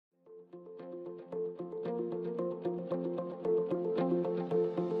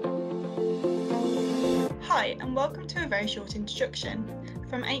Hi, and welcome to a very short introduction.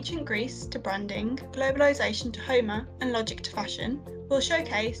 From ancient Greece to branding, globalisation to Homer, and logic to fashion, we'll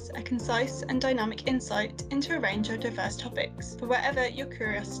showcase a concise and dynamic insight into a range of diverse topics for wherever your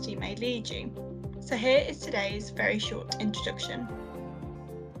curiosity may lead you. So here is today's very short introduction.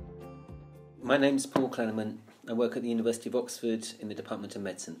 My name's Paul Klenerman. I work at the University of Oxford in the Department of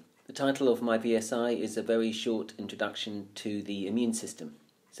Medicine. The title of my VSI is a very short introduction to the immune system.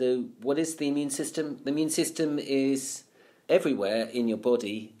 So what is the immune system? The immune system is everywhere in your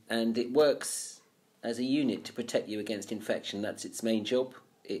body and it works as a unit to protect you against infection. That's its main job.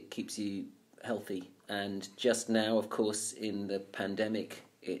 It keeps you healthy. And just now, of course, in the pandemic,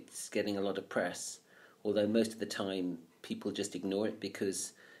 it's getting a lot of press, although most of the time people just ignore it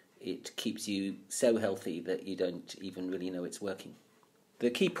because it keeps you so healthy that you don't even really know it's working. The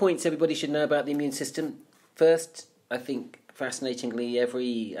key points everybody should know about the immune system. First, I think fascinatingly,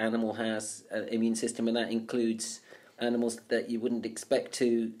 every animal has an immune system, and that includes animals that you wouldn't expect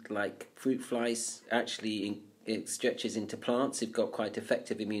to, like fruit flies. Actually, it stretches into plants. They've got quite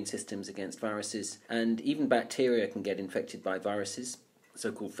effective immune systems against viruses, and even bacteria can get infected by viruses,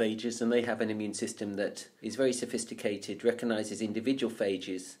 so-called phages, and they have an immune system that is very sophisticated, recognizes individual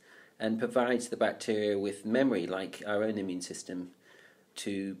phages, and provides the bacteria with memory, like our own immune system,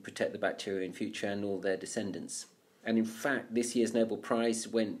 to protect the bacteria in future and all their descendants. And in fact, this year's Nobel Prize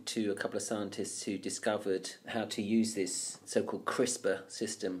went to a couple of scientists who discovered how to use this so-called CRISPR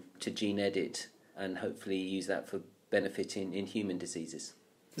system to gene edit and hopefully use that for benefit in human diseases.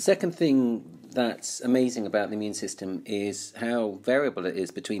 The second thing that's amazing about the immune system is how variable it is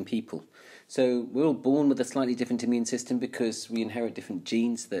between people. So we're all born with a slightly different immune system because we inherit different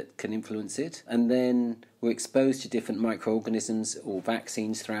genes that can influence it. And then we're exposed to different microorganisms or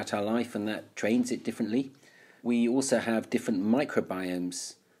vaccines throughout our life, and that trains it differently. We also have different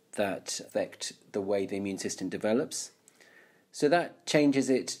microbiomes that affect the way the immune system develops. So that changes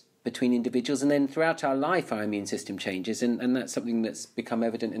it between individuals, and then throughout our life our immune system changes, and that's something that's become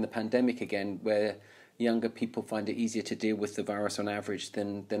evident in the pandemic again, where younger people find it easier to deal with the virus on average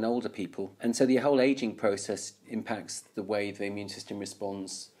than older people. And so the whole aging process impacts the way the immune system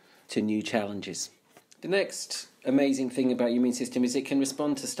responds to new challenges. The next amazing thing about your immune system is it can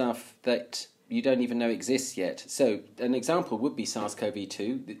respond to stuff that you don't even know exists yet. So an example would be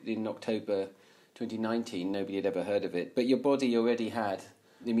SARS-CoV-2. In October 2019, nobody had ever heard of it, but your body already had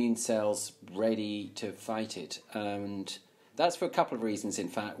immune cells ready to fight it. And that's for a couple of reasons, in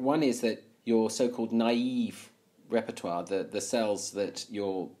fact. One is that your so-called naive repertoire, the cells that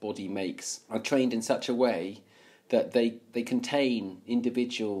your body makes, are trained in such a way that they contain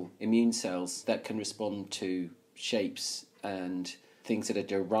individual immune cells that can respond to shapes and things that are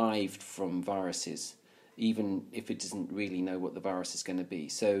derived from viruses, even if it doesn't really know what the virus is going to be.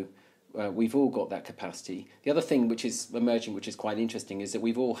 So we've all got that capacity. The other thing which is emerging, which is quite interesting, is that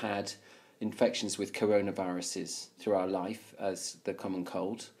we've all had infections with coronaviruses through our life as the common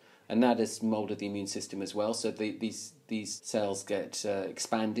cold, and that has moulded the immune system as well. So these cells get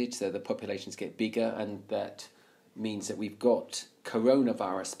expanded, so the populations get bigger, and that means that we've got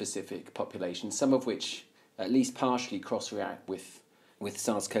coronavirus-specific populations, some of which at least partially cross-react with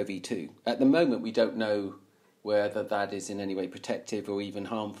SARS-CoV-2. At the moment, we don't know whether that is in any way protective or even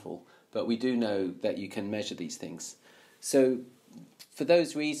harmful, but we do know that you can measure these things. So for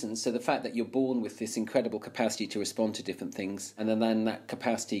those reasons, so the fact that you're born with this incredible capacity to respond to different things, and then that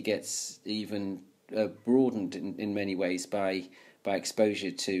capacity gets even broadened in many ways by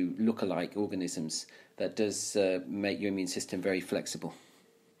exposure to look-alike organisms, that does make your immune system very flexible.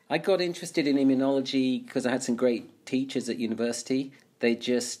 I got interested in immunology because I had some great teachers at university. They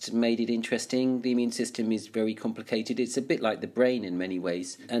just made it interesting. The immune system is very complicated. It's a bit like the brain in many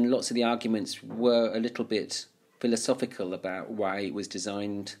ways. And lots of the arguments were a little bit philosophical about why it was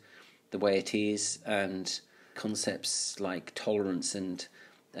designed the way it is, and concepts like tolerance and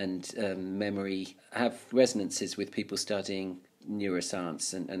memory have resonances with people studying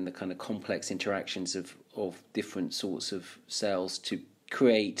neuroscience and the kind of complex interactions of different sorts of cells to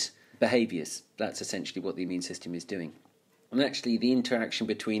create behaviours. That's essentially what the immune system is doing. And actually, the interaction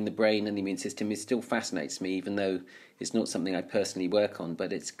between the brain and the immune system still fascinates me, even though it's not something I personally work on,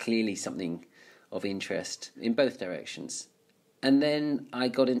 but it's clearly something of interest in both directions. And then I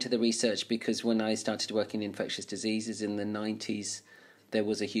got into the research because when I started working in infectious diseases in the 90s, there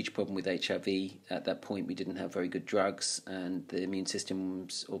was a huge problem with HIV. At that point, we didn't have very good drugs, and the immune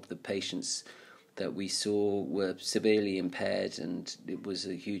systems of the patients that we saw were severely impaired, and it was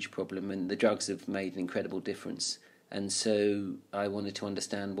a huge problem, and the drugs have made an incredible difference. And so I wanted to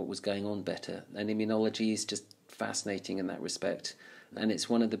understand what was going on better. And immunology is just fascinating in that respect. And it's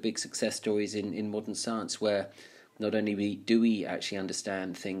one of the big success stories in modern science, where not only do we actually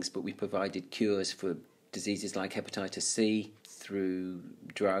understand things, but we provided cures for diseases like hepatitis C through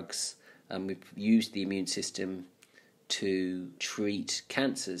drugs. And we've used the immune system to treat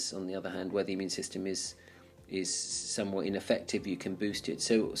cancers, on the other hand, where the immune system is somewhat ineffective. You can boost it.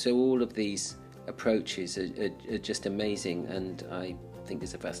 So all of these approaches are just amazing, and I think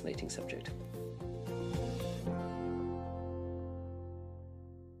it's a fascinating subject.